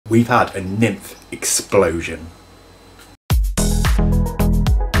we've had a nymph explosion.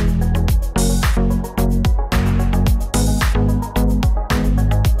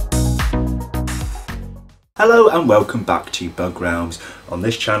 Hello and welcome back to Bug Realms. On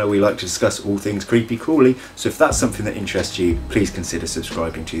this channel we like to discuss all things creepy crawly, so if that's something that interests you, please consider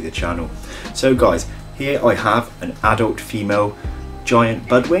subscribing to the channel. So guys, here I have an adult female giant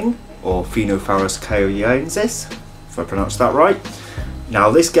budwing, or Phenopharus cayoensis, if I pronounced that right. Now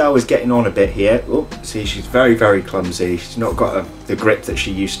this girl is getting on a bit here. Oh, see, she's very clumsy. She's not got the grip that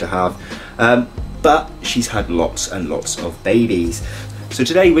she used to have, but she's had lots and lots of babies. So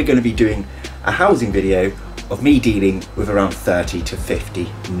today we're going to be doing a housing video of me dealing with around 30 to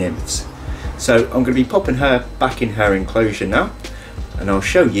 50 nymphs. So I'm going to be popping her back in her enclosure now, and I'll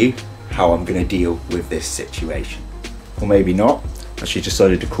show you how I'm going to deal with this situation. Or maybe not. She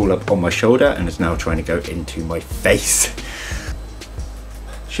decided to crawl up on my shoulder and is now trying to go into my face.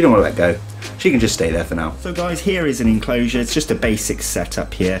 She don't want to let go. She can just stay there for now. So guys, here is an enclosure. It's just a basic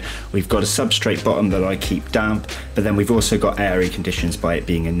setup here. We've got a substrate bottom that I keep damp, but then we've also got area conditions by it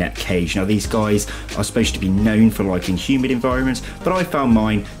being a net cage. Now these guys are supposed to be known for liking humid environments, but I found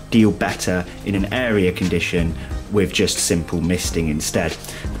mine deal better in an area condition with just simple misting instead.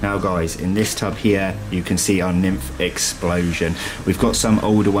 Now guys, in this tub here you can see our nymph explosion. We've got some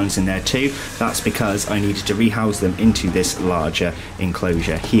older ones in there too. That's because I needed to rehouse them into this larger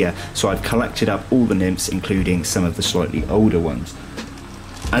enclosure here. So I've collected up all the nymphs, including some of the slightly older ones.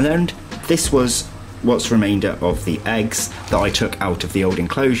 And then this was what's remainder of the eggs that I took out of the old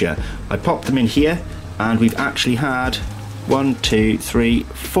enclosure. I popped them in here and we've actually had 1, 2, 3,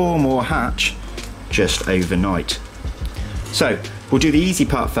 4 more hatch just overnight. So we'll do the easy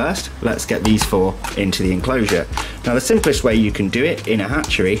part first. Let's get these 4 into the enclosure. Now the simplest way you can do it in a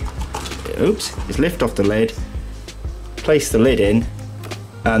hatchery, is lift off the lid, place the lid in,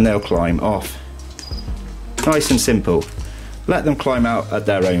 and they'll climb off. Nice and simple. Let them climb out at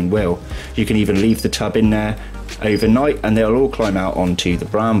their own will. You can even leave the tub in there overnight and they'll all climb out onto the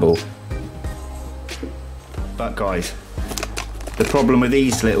bramble. But guys, the problem with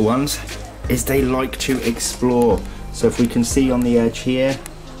these little ones is they like to explore. So if we can see on the edge here,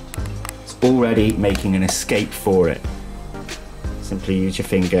 it's already making an escape for it. Simply use your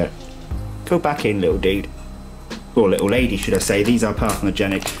finger. Go back in, little dude. Or little lady, should I say. These are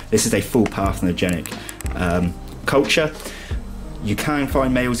parthenogenic. This is a full parthenogenic culture. You can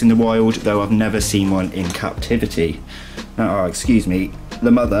find males in the wild, though I've never seen one in captivity. Now, excuse me,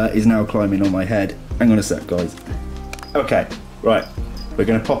 the mother is now climbing on my head. Hang on a sec, guys. Okay, right. We're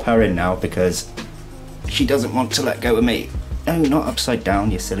going to pop her in now because she doesn't want to let go of me. No, not upside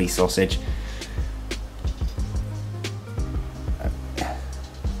down, you silly sausage.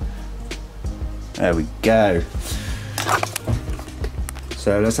 There we go.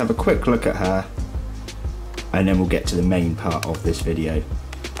 So let's have a quick look at her and then we'll get to the main part of this video.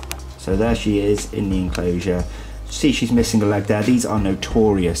 So there she is in the enclosure. See, she's missing a leg there. These are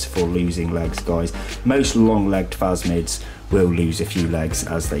notorious for losing legs, guys. Most long-legged phasmids will lose a few legs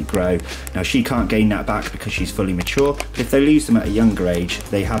as they grow. Now she can't gain that back because she's fully mature, but if they lose them at a younger age,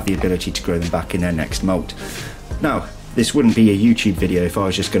 they have the ability to grow them back in their next molt. Now, this wouldn't be a YouTube video if I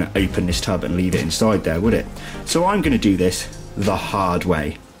was just going to open this tub and leave it inside there, would it? So I'm going to do this the hard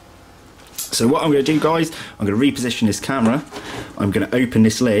way. So what I'm going to do, guys, I'm going to reposition this camera, I'm going to open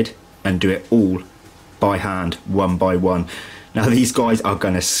this lid and do it all by hand, one by one. Now these guys are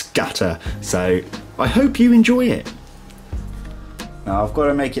going to scatter, so I hope you enjoy it. Now I've got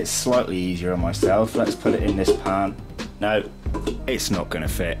to make it slightly easier on myself. Let's put it in this pan. No, it's not going to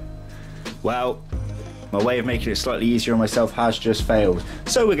fit. Well, my way of making it slightly easier on myself has just failed.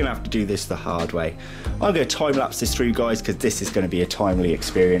 So we're going to have to do this the hard way. I'm going to time-lapse this through, guys, because this is going to be a timely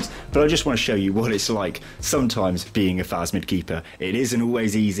experience. But I just want to show you what it's like sometimes being a phasmid keeper. It isn't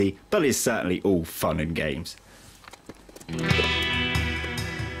always easy, but it's certainly all fun and games.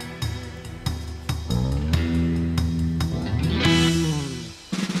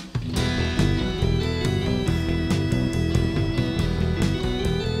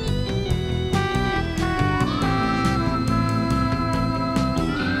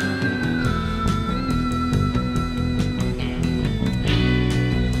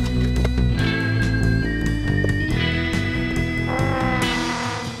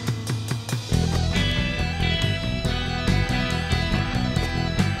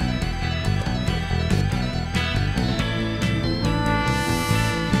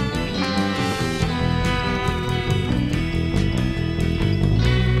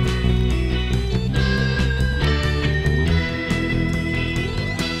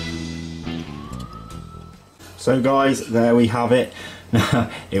 So guys, there we have it.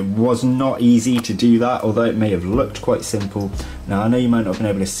 It was not easy to do that, although it may have looked quite simple. Now I know you might not have been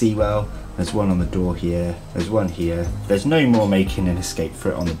able to see well. There's one on the door here, there's one here. There's no more making an escape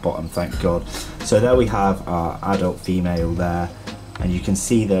for it on the bottom, thank God. So there we have our adult female there, and you can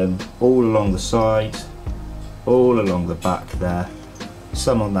see them all along the side, all along the back there.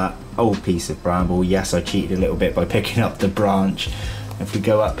 Some on that old piece of bramble. Yes, I cheated a little bit by picking up the branch. If we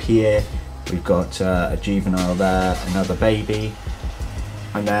go up here, we've got a juvenile there, another baby.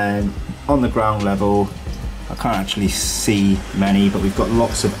 And then on the ground level, I can't actually see many, but we've got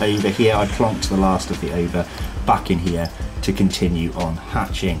lots of ova here. I plonked the last of the ova back in here to continue on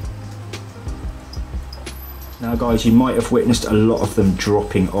hatching. Now guys, you might have witnessed a lot of them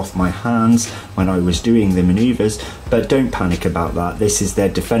dropping off my hands when I was doing the manoeuvres, but don't panic about that. This is their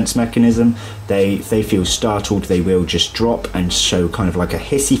defense mechanism. If they feel startled, they will just drop and show kind of like a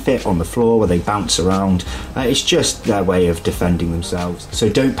hissy fit on the floor where they bounce around. It's just their way of defending themselves. So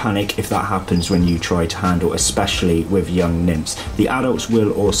don't panic if that happens when you try to handle, especially with young nymphs. The adults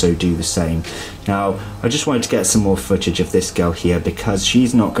will also do the same. Now, I just wanted to get some more footage of this girl here because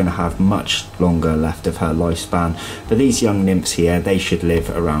she's not going to have much longer left of her lifespan. But these young nymphs here, they should live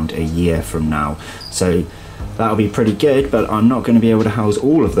around a year from now. So that'll be pretty good, but I'm not going to be able to house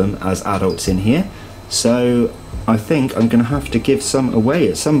all of them as adults in here. So I think I'm going to have to give some away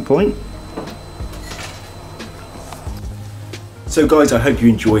at some point. So guys, I hope you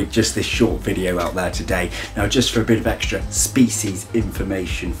enjoyed just this short video out there today. Now just for a bit of extra species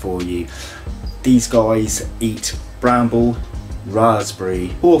information for you. These guys eat bramble, raspberry,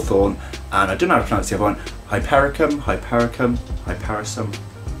 hawthorn, and I don't know how to pronounce the other one, hypericum, hypericum,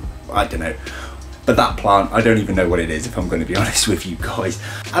 I don't know. But that plant, I don't even know what it is if I'm going to be honest with you guys.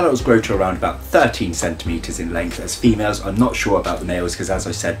 Adults grow to around about 13 centimeters in length as females. I'm not sure about the males because as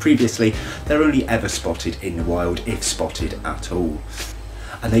I said previously, they're only ever spotted in the wild, if spotted at all.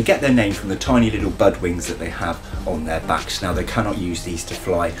 And they get their name from the tiny little bud wings that they have on their backs. Now they cannot use these to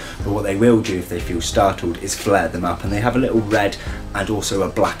fly, but what they will do if they feel startled is flare them up, and they have a little red and also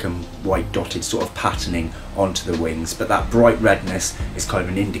a black and white dotted sort of patterning onto the wings, but that bright redness is kind of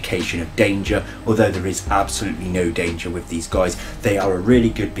an indication of danger, although there is absolutely no danger with these guys. They are a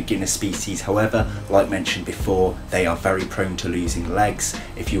really good beginner species. However, like mentioned before, they are very prone to losing legs.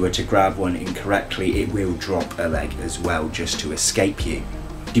 If you were to grab one incorrectly, it will drop a leg as well just to escape you.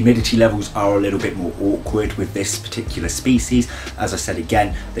 Humidity levels are a little bit more awkward with this particular species. As I said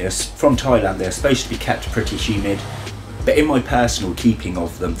again, they are from Thailand, they are supposed to be kept pretty humid, but in my personal keeping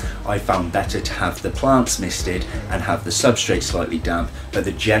of them, I found better to have the plants misted and have the substrate slightly damp, but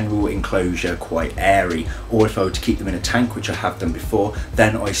the general enclosure quite airy. Or if I were to keep them in a tank, which I have done before,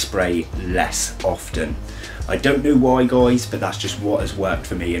 then I spray less often. I don't know why guys, but that's just what has worked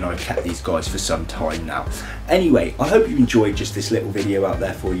for me, and I've kept these guys for some time now. Anyway, I hope you enjoyed just this little video out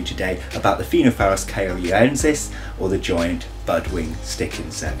there for you today about the Phenopharus caeluensis, or the giant budwing stick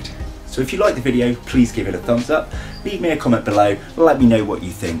insect. So if you liked the video, please give it a thumbs up, leave me a comment below, let me know what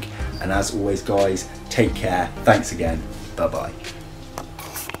you think, and as always guys, take care, thanks again, bye bye.